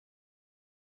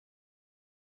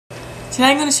Today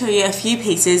I'm going to show you a few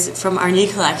pieces from our new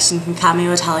collection from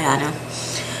Cameo Italiano.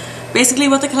 Basically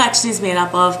what the collection is made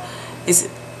up of is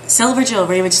silver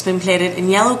jewellery which has been plated in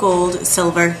yellow gold,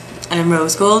 silver and in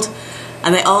rose gold,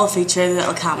 and they all feature the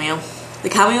little cameo. The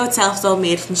cameo itself is all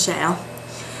made from shell.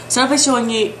 So I'll be showing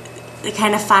you the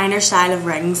kind of finer style of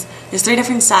rings. There's 3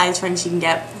 different styles of rings you can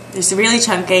get. There's the really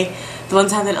chunky, the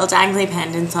ones that have the little dangly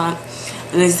pendants on it,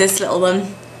 and there's this little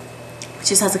one which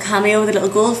just has a cameo with a little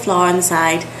gold flower on the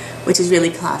side, which is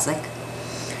really classic.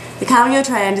 The cameo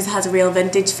trend has a real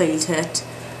vintage feel to it,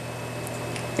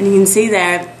 and you can see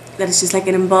there that it's just like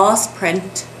an embossed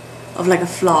print of like a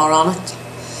flower on it.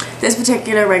 This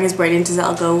particular ring is brilliant as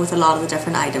it'll go with a lot of the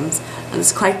different items, and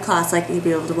it's quite classic and you'll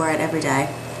be able to wear it every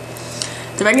day.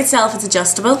 The ring itself is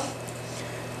adjustable,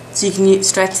 so you can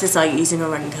stretch this out using a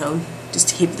ring cone just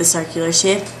to keep the circular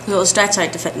shape. It will stretch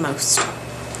out to fit most.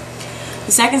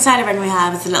 The second style of ring we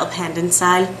have is the little pendant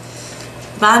style.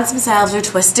 The bands themselves are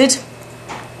twisted,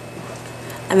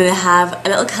 and then they have a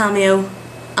little cameo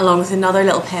along with another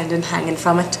little pendant hanging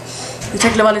from it. The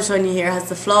particular one I'm showing you here has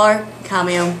the flower,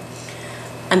 cameo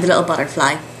and the little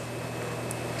butterfly.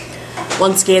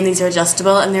 Once again, these are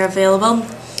adjustable and they're available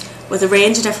with a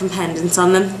range of different pendants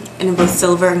on them in both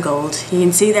silver and gold. You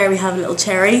can see there we have little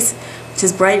cherries which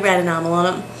has bright red enamel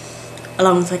on it,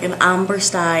 along with like an amber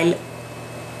style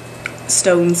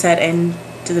stone set in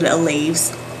to the little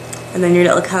leaves, and then your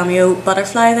little cameo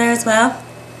butterfly there as well.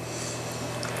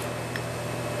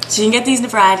 So you can get these in a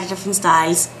variety of different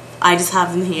styles. I just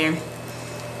have them here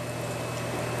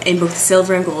in both the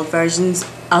silver and gold versions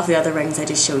of the other rings I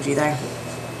just showed you there.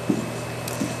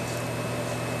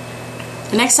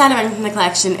 The next style of ring from the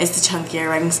collection is the chunkier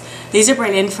rings. These are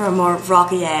brilliant for a more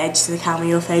rocky edge to the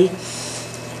cameo feel.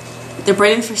 They're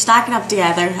brilliant for stacking up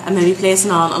together and maybe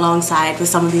placing on alongside with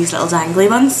some of these little dangly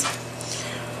ones.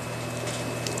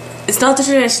 It's not the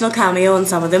traditional cameo on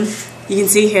some of them. You can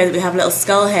see here that we have a little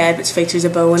skull head which features a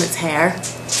bow in its hair.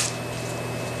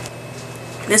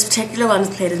 This particular one is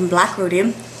plated in black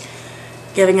rhodium,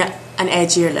 giving it an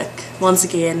edgier look. Once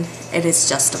again, it is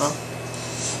adjustable.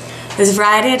 There's a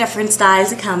variety of different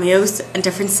styles of cameos and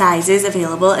different sizes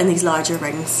available in these larger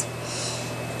rings.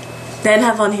 Then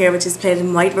have one here which is plated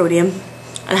in white rhodium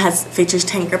and features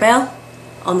Tinkerbell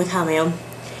on the cameo.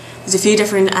 There's a few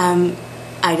different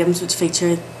items which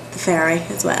feature the fairy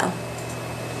as well.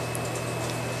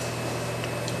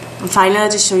 And finally I'll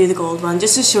just show you the gold one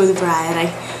just to show the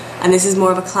variety, and this is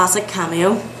more of a classic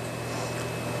cameo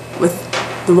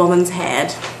with the woman's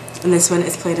head, and this one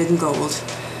is plated in gold.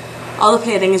 All the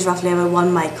plating is roughly about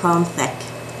 1 micron thick.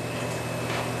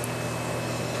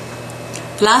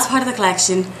 The last part of the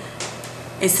collection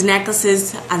is the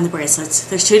necklaces and the bracelets.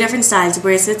 There's 2 different styles of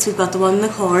bracelets. We've got the one in the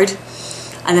cord,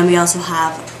 and then we also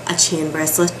have a chain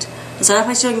bracelet. I'll start off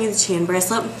by showing you the chain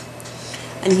bracelet,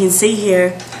 and you can see here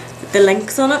that the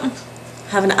links on it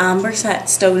have an amber set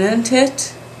stone into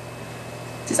it,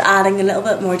 just adding a little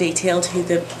bit more detail to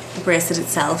the bracelet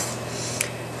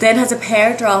itself. Then has a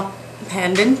pear drop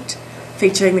pendant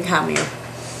featuring the cameo.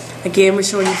 Again, we're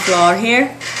showing the flower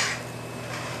here,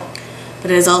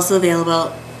 but it is also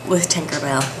available with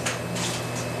Tinkerbell.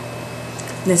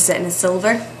 And this is set in a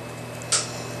silver,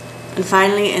 and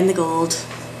finally in the gold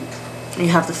you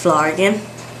have the flower again.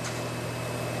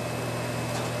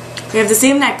 We have the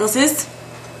same necklaces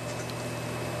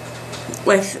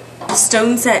with the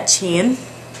stone set chain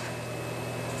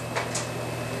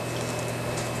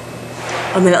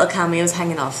and the little cameos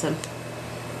hanging off them.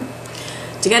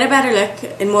 To get a better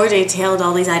look in more detail at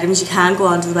all these items, you can go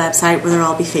onto the website where they'll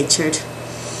all be featured.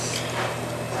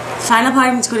 The final part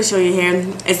I'm just going to show you here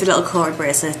is the little cord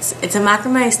bracelets. It's a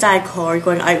macrame style cord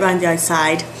going out round the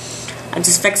outside and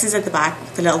just fixes at the back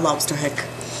with a little lobster hook.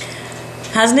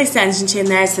 It has an extension chain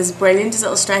there. It says brilliant as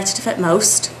it'll stretch to fit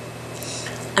most,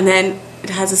 and then it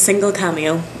has a single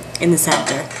cameo in the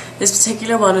centre. This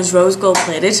particular one is rose gold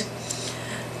plated,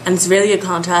 and it's really a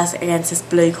contrast against this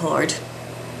blue cord.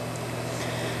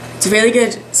 It's a really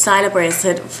good style of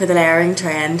bracelet for the layering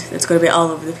trend that's going to be all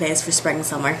over the place for spring and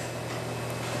summer.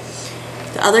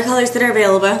 The other colours that are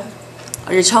available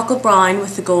are your chocolate brown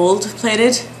with the gold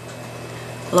plated,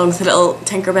 along with the little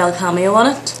Tinkerbell cameo on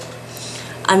it,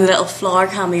 and the little flower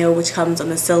cameo which comes on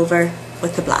the silver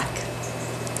with the black.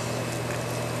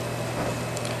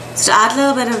 So to add a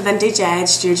little bit of vintage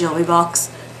edge to your jewellery box,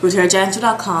 go to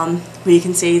argento.com where you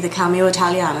can see the Cameo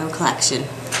Italiano collection.